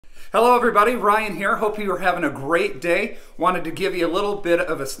Hello everybody, Ryan here. Hope you are having a great day. Wanted to give you a little bit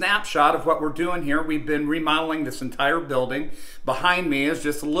of a snapshot of what we're doing here. We've been remodeling this entire building. Behind me is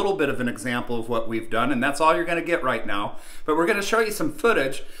just a little bit of an example of what we've done, and that's all you're going to get right now. But we're going to show you some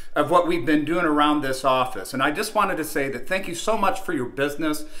footage of what we've been doing around this office. And I just wanted to say that thank you so much for your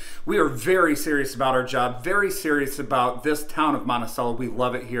business. We are very serious about our job, very serious about this town of Monticello. We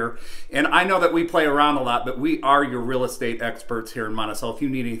love it here. And I know that we play around a lot, but we are your real estate experts here in Monticello. If you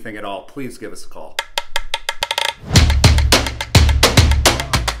need anything at all, please give us a call.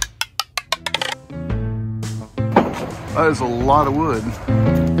 That is a lot of wood.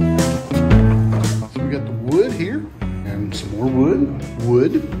 So we got the wood here and some more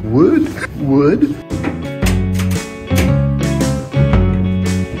wood.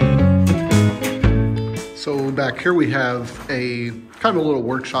 So back here we have a kind of a little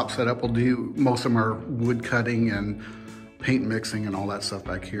workshop set up. We'll do most of our wood cutting and paint mixing and all that stuff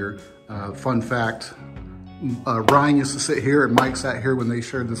back here. Fun fact, Ryan used to sit here and Mike sat here when they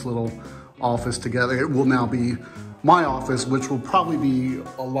shared this little office together. It will now be my office, which will probably be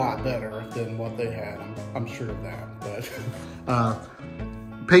a lot better than what they had. I'm sure of that. But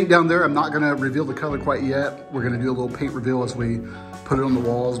paint down there, I'm not gonna reveal the color quite yet. We're gonna do a little paint reveal as we put it on the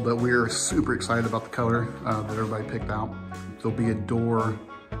walls, but we're super excited about the color that everybody picked out. There'll be a door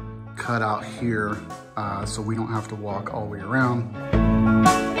cut out here so we don't have to walk all the way around.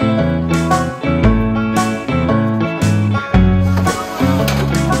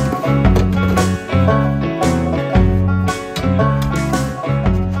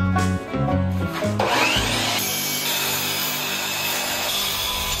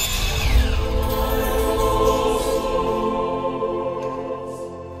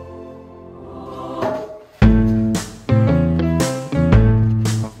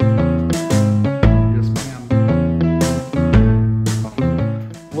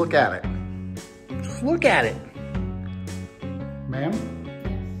 Look at it. Just look at it. Ma'am?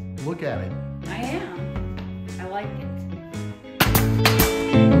 Yes. Look at it. I am. I like it.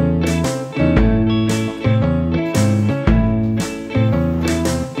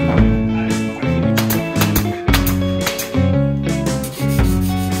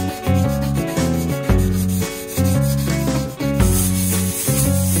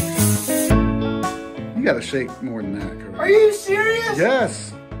 You gotta shake more than that, Cody. Are you serious? Yes.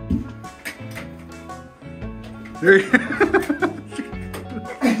 There you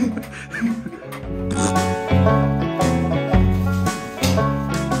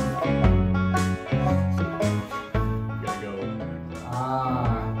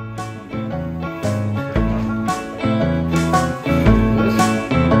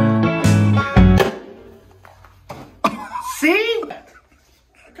See?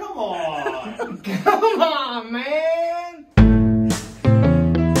 Come on. Come on, man.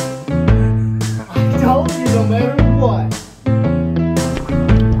 I told you no matter what.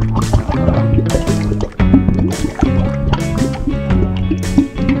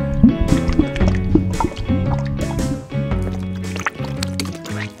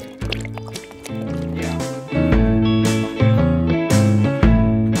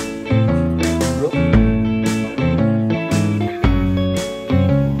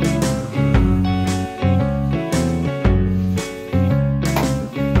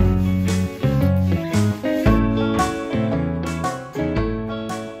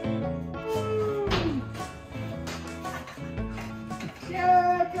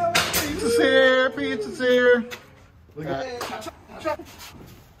 Pizza's here. Look at that. What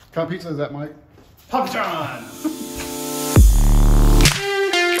kind of pizza is that, Mike? Papa John!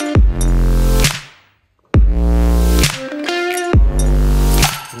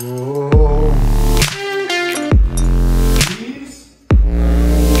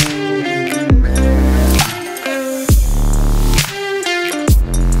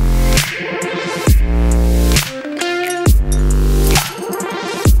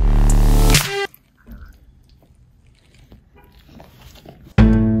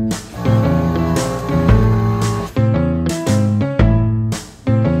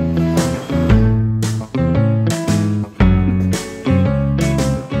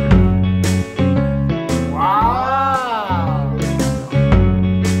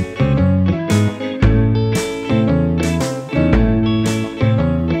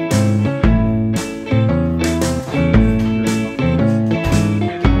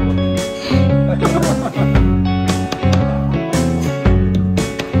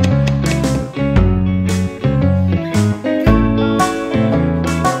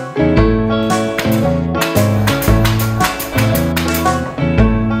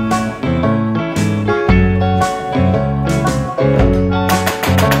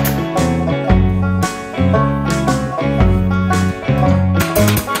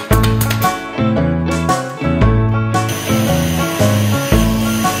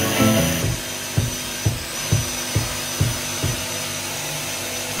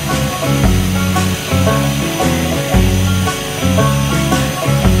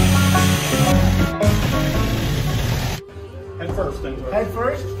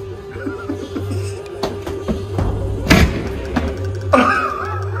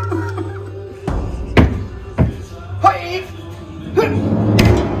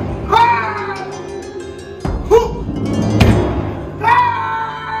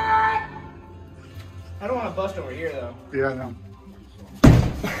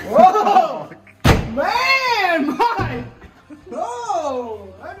 Whoa! Man, Mike! Oh,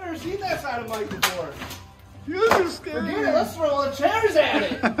 I've never seen that side of Mike before. You're scared. Forget it, let's throw all the chairs at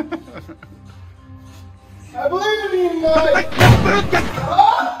it. I believe in you, Mike.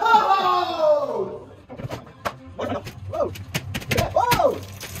 Oh! Whoa! Whoa!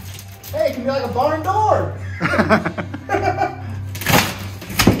 Hey, it can be like a barn door.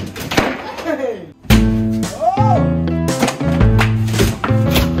 Hey! Oh!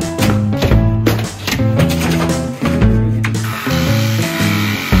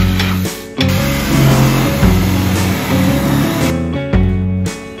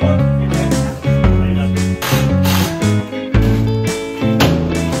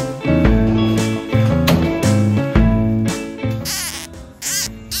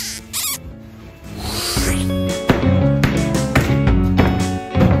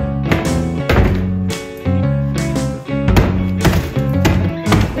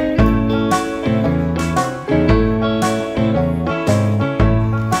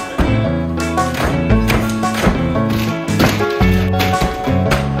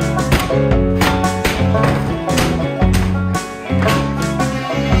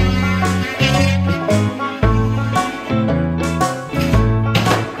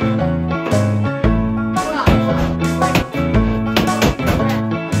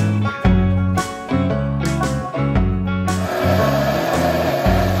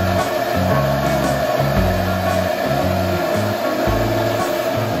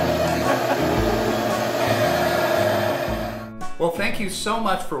 Well, thank you so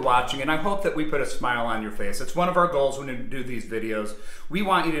much for watching, and I hope that we put a smile on your face. It's one of our goals when we do these videos. We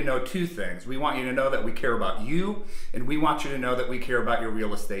want you to know two things. We want you to know that we care about you, and we want you to know that we care about your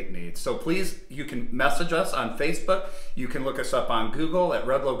real estate needs. So please, you can message us on Facebook. You can look us up on Google at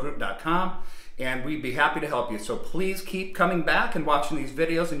redlowgroup.com, and we'd be happy to help you. So please keep coming back and watching these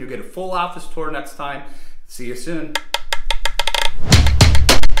videos, and you'll get a full office tour next time. See you soon.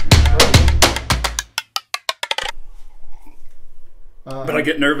 But I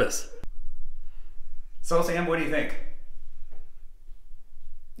get nervous. So Sam, what do you think?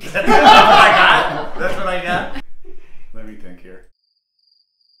 That's what I got? That's what I got? Let me think here.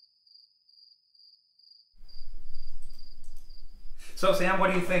 So Sam,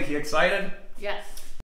 what do you think? You excited? Yes.